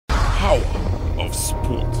power of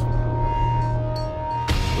sport.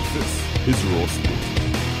 This is Raw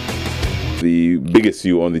Sport. The big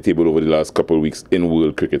issue on the table over the last couple of weeks in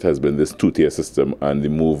world cricket has been this two-tier system and the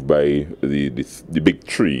move by the big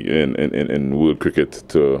three in world cricket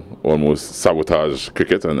to almost sabotage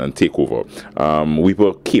cricket and take over.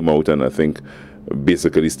 Weaver came out and I think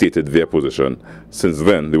basically stated their position. Since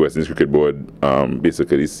then, the West Indies Cricket Board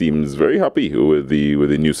basically seems very happy with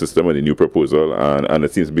the new system and the new proposal, and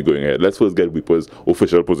it seems to be going ahead. Let's first get Weaver's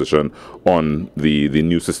official position on the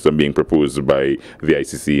new system being proposed by the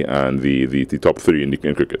ICC and the top three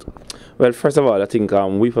in cricket. Well, first of all, I think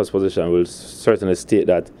Weaver's position will certainly state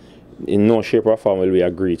that in no shape or form will we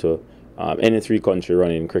agree to any three country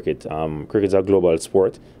running cricket. Cricket is a global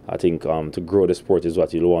sport. I think to grow the sport is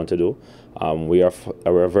what you want to do. We are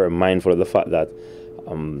very mindful of the fact that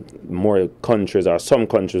more countries or some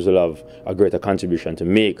countries will have a greater contribution to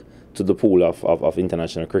make to the pool of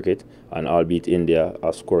international cricket, and albeit India,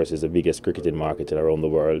 of course, is the biggest cricketing market around the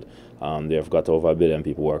world. They've got over 1 billion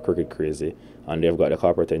people who are cricket crazy, and they've got the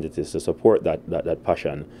corporate entities to support that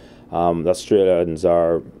passion. The Australians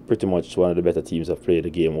are pretty much one of the better teams that have played the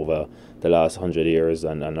game over the last 100 years,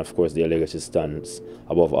 and of course their legacy stands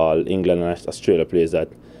above all. England and Australia plays that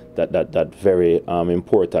very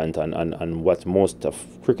important and what most of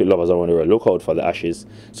cricket lovers around the world look out for, the Ashes.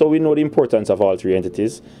 So we know the importance of all three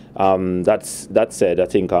entities. That said, I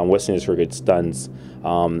think West Indies cricket stands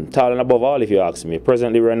tall and above all, if you ask me.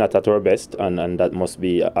 Presently we're not at our best, and that must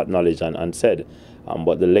be acknowledged and said.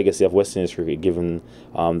 But the legacy of West Indies cricket, given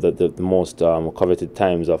the most coveted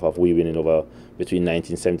times of we winning over between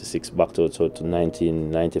 1976 back to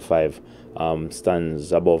 1995,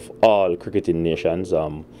 stands above all cricketing nations.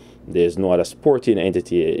 There's no other sporting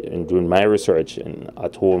entity, in doing my research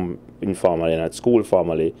at home informally and at school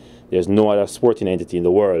formally, there's no other sporting entity in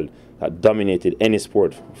the world that dominated any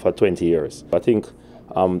sport for 20 years. I think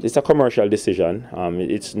it's a commercial decision.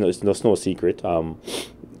 It's no secret. The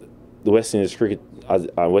West Indies cricket at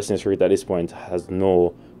this point has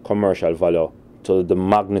no commercial value to the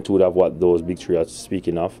magnitude of what those big three are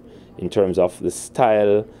speaking of in terms of the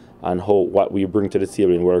style and what we bring to the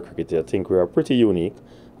table in world cricket. I think we are pretty unique.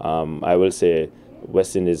 I will say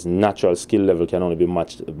West Indies' natural skill level can only be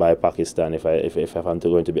matched by Pakistan if I'm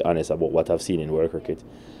going to be honest about what I've seen in world cricket.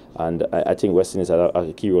 And I think West Indies has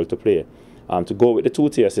a key role to play. To go with the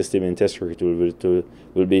two-tier system in Test cricket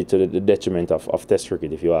will be to the detriment of Test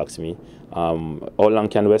cricket, if you ask me. How long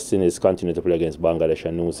can West Indies continue to play against Bangladesh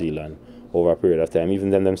and New Zealand over a period of time? Even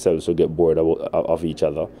them themselves will get bored of each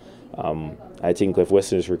other. I think if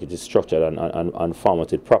West Indies cricket is structured and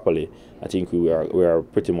formatted properly, I think we are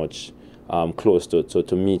pretty much close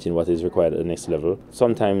to meeting what is required at the next level.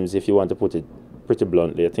 Sometimes, if you want to put it pretty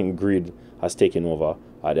bluntly, I think greed has taken over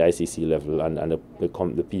at the ICC level, and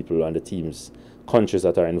the people and the teams, countries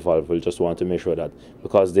that are involved will just want to make sure that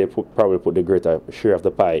because they probably put the greater share of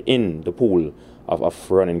the pie in the pool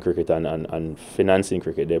of running cricket and financing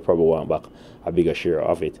cricket, they probably want back a bigger share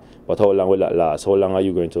of it. But how long will that last? How long are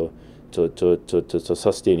you going to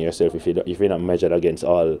sustain yourself if you're not measured against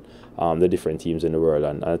all the different teams in the world?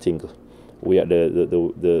 And I think we at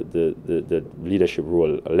the leadership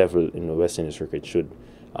role level in the West Indies cricket should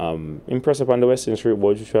impress upon the West Indies cricket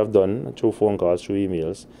board, which we have done through phone calls, through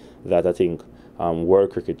emails, that I think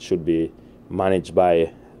world cricket should be managed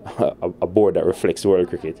by a board that reflects world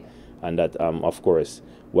cricket, and that of course,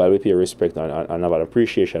 while we pay respect and have an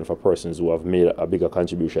appreciation for persons who have made a bigger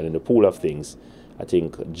contribution in the pool of things, I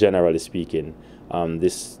think generally speaking,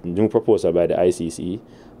 this new proposal by the ICC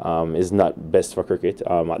is not best for cricket.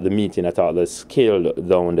 At the meeting, I thought they scaled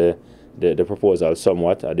down the proposal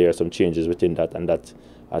somewhat. There are some changes within that, and that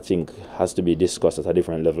I think has to be discussed at a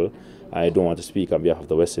different level. I don't want to speak on behalf of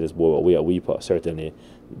the West Indies board, but we at WEPA certainly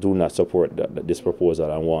do not support this proposal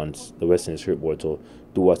and want the West Indies cricket board to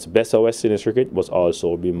do what's best for West Indies cricket, but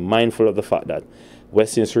also be mindful of the fact that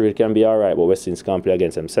West Indies cricket can be alright, but West Indies can't play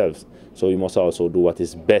against themselves. So we must also do what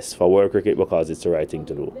is best for world cricket because it's the right thing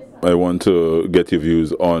to do. I want to get your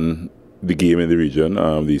views on the game in the region,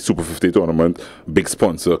 the Super 50 tournament. Big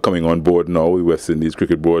sponsor coming on board now, the West Indies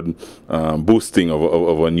Cricket Board, boosting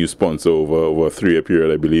of a new sponsor over a 3-year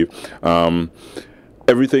period, I believe.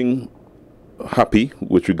 Everything happy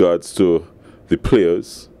with regards to the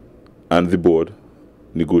players and the board,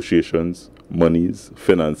 negotiations, monies,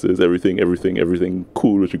 finances, everything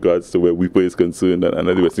cool with regards to where WEPA is concerned and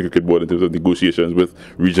the West Indies Cricket Board in terms of negotiations with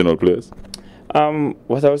regional players?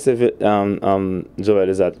 What I would say, Joel,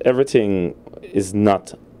 is that everything is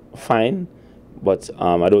not fine, but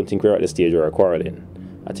I don't think we're at the stage where we're quarreling.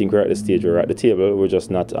 I think we're at the stage where we're at the table, we're just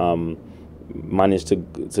not managed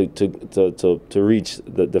to reach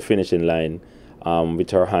the finishing line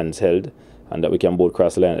with our hands held, and that we can both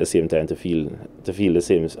cross the line at the same time to feel the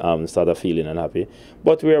same sort of feeling and happy.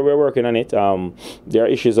 But we're working on it. There are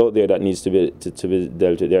issues out there that needs to be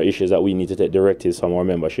dealt with. There are issues that we need to take directives from our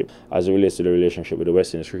membership as it relates to the relationship with the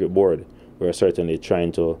West Indies Cricket Board. We're certainly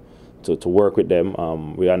trying to work with them.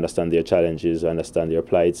 We understand their challenges, understand their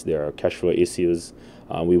plights, their cash flow issues.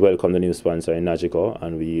 We welcome the new sponsor in Nagico,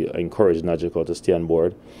 and we encourage Nagico to stay on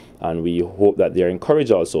board. And we hope that they are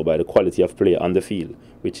encouraged also by the quality of play on the field,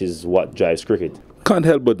 which is what drives cricket. Can't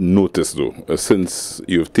help but notice, though, since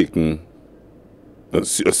you've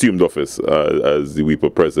assumed office as the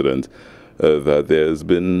WIPA president, that there's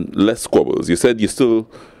been less squabbles. You said you're still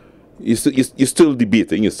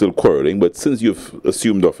debating, you're still quarreling, but since you've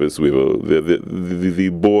assumed office, the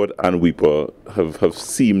board and WIPA have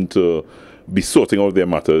seemed to be sorting out their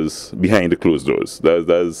matters behind the closed doors.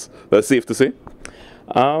 That's safe to say?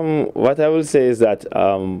 What I will say is that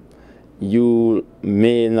you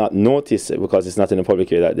may not notice it because it's not in the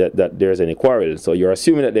public area that there's any quarrel. So you're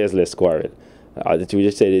assuming that there's less quarrel. That we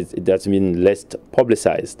just said that's been less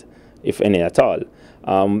publicized, if any at all.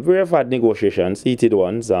 We have had negotiations, heated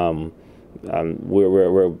ones. We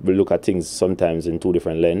look at things sometimes in two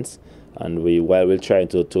different lenses, and while we're trying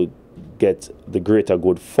to get the greater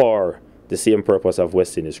good for the same purpose of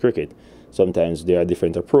West Indies cricket, sometimes there are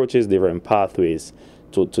different approaches, different pathways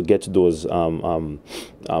to get to those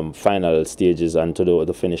final stages and to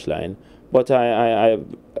the finish line. But I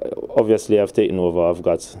obviously have taken over. I've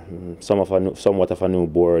got somewhat of a new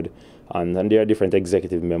board, and there are different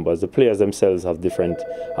executive members. The players themselves have different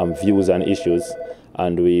views and issues,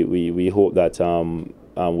 and we hope that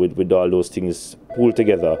with all those things pulled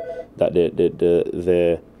together, that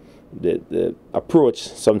the approach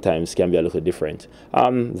sometimes can be a little different.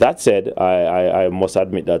 That said, I must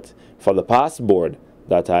admit that for the past board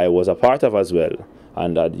that I was a part of as well,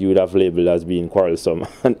 and that you would have labeled as being quarrelsome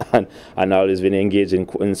and always been engaged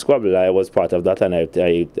in squabble, I was part of that, and I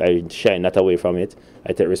shine not away from it.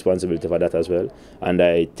 I take responsibility for that as well, and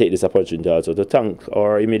I take this opportunity also to thank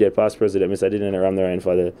our immediate past president, Mr. Dineen Ramnarayan,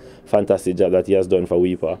 for the fantastic job that he has done for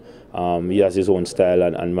WIPA. He has his own style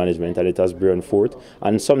and management, and it has borne forth.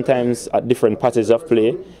 And sometimes at different passages of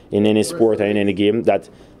play in any sport or in any game, that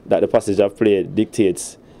the passage of play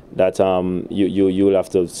dictates that you'll have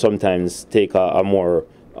to sometimes take a more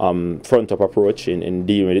front-up approach in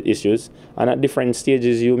dealing with issues, and at different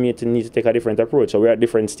stages you may need to take a different approach. So we're at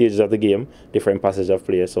different stages of the game, different passages of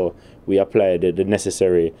play, so we apply the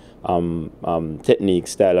necessary technique,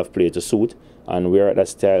 style of play to suit, and we're at that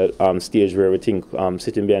stage where we think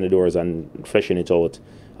sitting behind the doors and fleshing it out,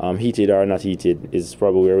 heated or not heated, is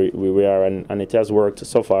probably where we are, and it has worked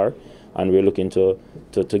so far. And we're looking to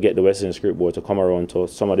get the West Indies Cricket Board to come around to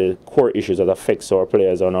some of the core issues that affects our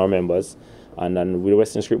players and our members. And then the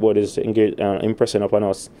West Indies Cricket Board is impressing upon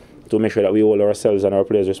us to make sure that we hold ourselves and our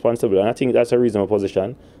players responsible. And I think that's a reasonable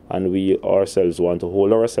position, and we ourselves want to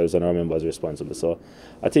hold ourselves and our members responsible. So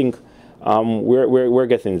I think we're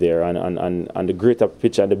getting there, and the greater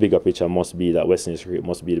picture and the bigger picture must be that West Indies Cricket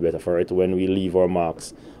must be the better for it when we leave our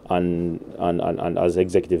marks. And as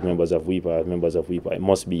executive members of WIPA, it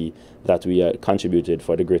must be that we are contributed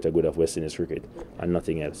for the greater good of West Indies cricket and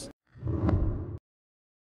nothing else.